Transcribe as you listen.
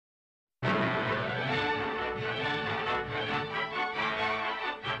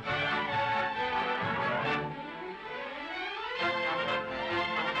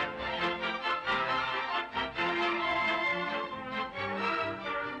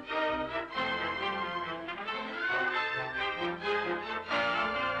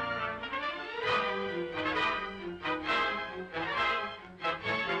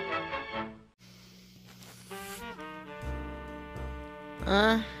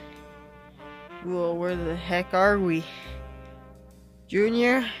Huh? Well, where the heck are we?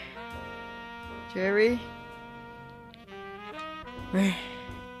 Junior? Jerry? Where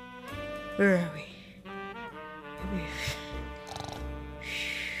are we?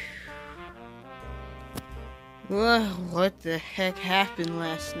 Well, what the heck happened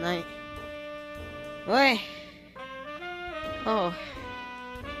last night? What? Oh.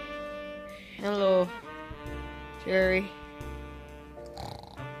 Hello, Jerry.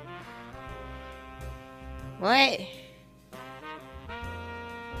 What?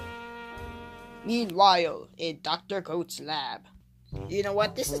 Meanwhile, in Dr. Goat's lab. You know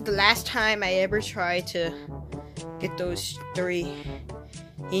what? This is the last time I ever try to get those three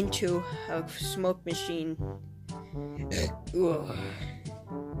into a smoke machine. Ugh.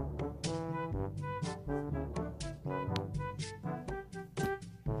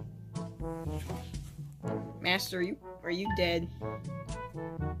 Master, are you dead?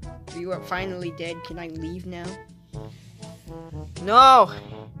 You are finally dead. Can I leave now? No!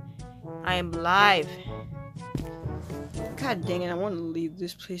 I am alive. God dang it, I want to leave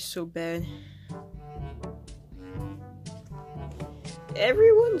this place so bad.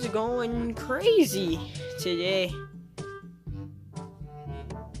 Everyone's going crazy today.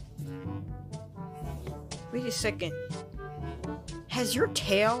 Wait a second. Has your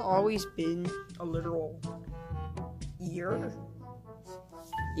tail always been a literal ear?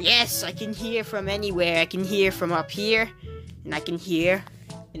 Yes, I can hear from anywhere. I can hear from up here, and I can hear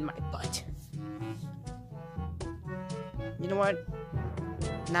in my butt. You know what?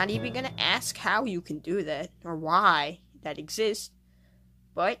 Not even gonna ask how you can do that, or why that exists,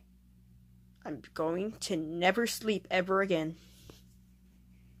 but I'm going to never sleep ever again.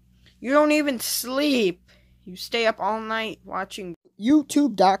 You don't even sleep. You stay up all night watching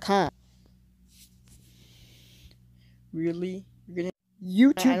YouTube.com. Really? You're gonna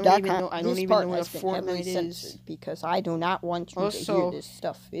YouTube.com. I don't even know what a Fortnite is. Because I do not want you to hear this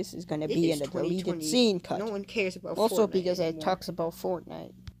stuff. This is going to be in a deleted scene cut. No one cares about Fortnite. Also because it talks about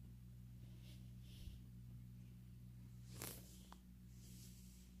Fortnite.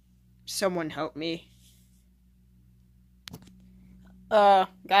 Someone help me.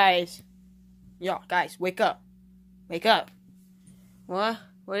 Guys. Yo, guys, wake up. Wake up. What?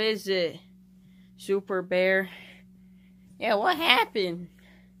 What is it? Super Bear? Yeah, what happened?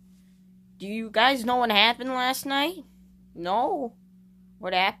 Do you guys know what happened last night? No?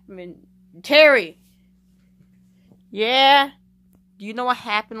 What happened? Terry! Yeah? Do you know what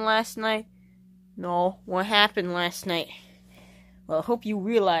happened last night? No. What happened last night? Well, I hope you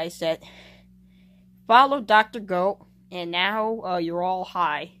realize that. Follow Dr. Goat, and now you're all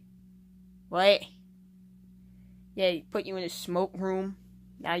high. What? Yeah, he put you in a smoke room.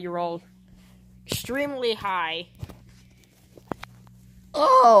 Now you're all extremely high.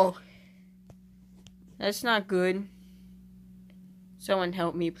 Oh! That's not good. Someone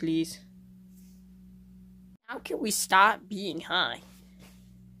help me, please. How can we stop being high?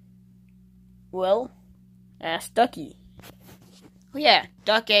 Well, ask Ducky. Oh yeah,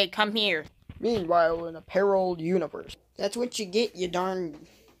 Ducky, come here. Meanwhile, in a parallel universe. That's what you get, you darn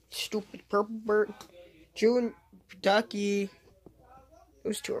stupid purple bird. June, Ducky.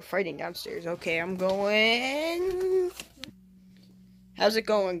 Those two are fighting downstairs. Okay, I'm going. How's it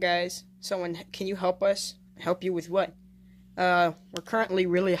going, guys? Someone, can you help us? Help you with what? We're currently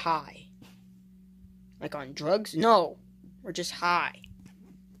really high. Like on drugs? No, we're just high.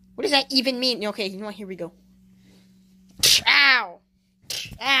 What does that even mean? Okay, you know what? Here we go. Ow!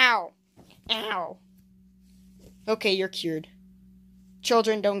 Ow! Ow! Okay, you're cured.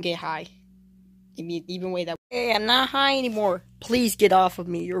 Children, don't get high. Even way that. Hey, I'm not high anymore. Please get off of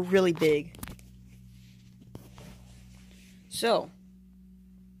me. You're really big. So,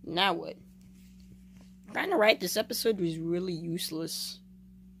 now what? Kinda right, this episode was really useless.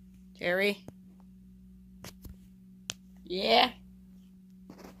 Terry? Yeah?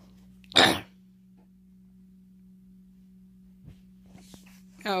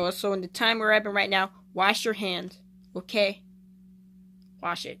 Oh, so in the time we're having right now, wash your hands, okay?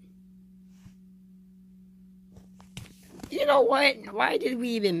 Wash it. You know what? Why did we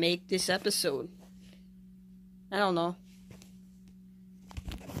even make this episode? I don't know.